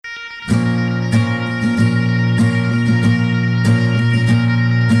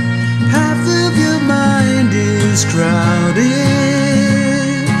crowded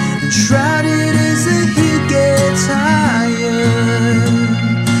and shrouded as the heat gets higher.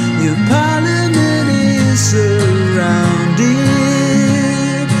 Your parliament is surrounded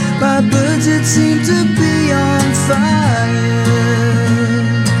by birds that seem to be on fire.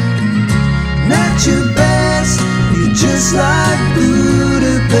 At your best, you're just like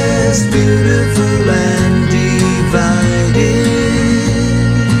Budapest, beautiful and divided.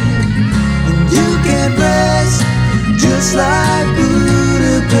 And you can't rest, just like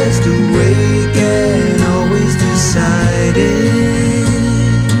Budapest, awake and always decided.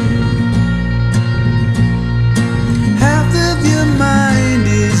 Half of your mind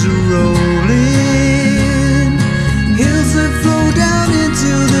is rolling, hills that flow down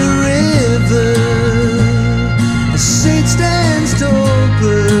into the river. A saint stands tall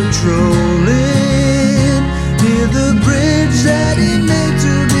patrolling near the bridge that he made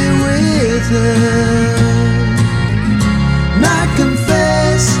to be with her. And I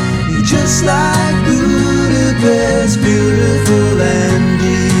confess, you're just like Budapest, beautiful and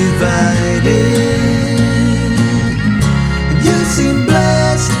divided. And you seem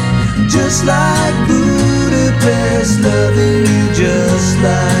blessed, just like Budapest, loving you just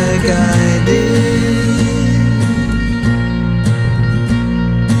like I did.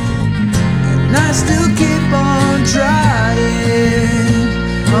 And I still keep on trying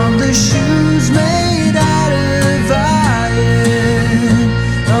on the shoes made out of iron,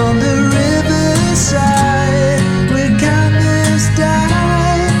 on the riverside where countless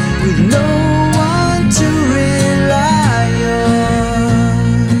die with no one to rely on.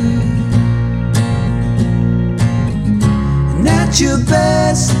 And at your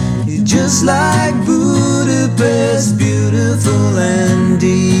best, you're just like Budapest, beautiful and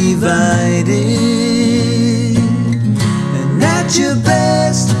divided. And at your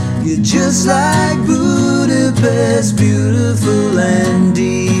best, you're just like Budapest, beautiful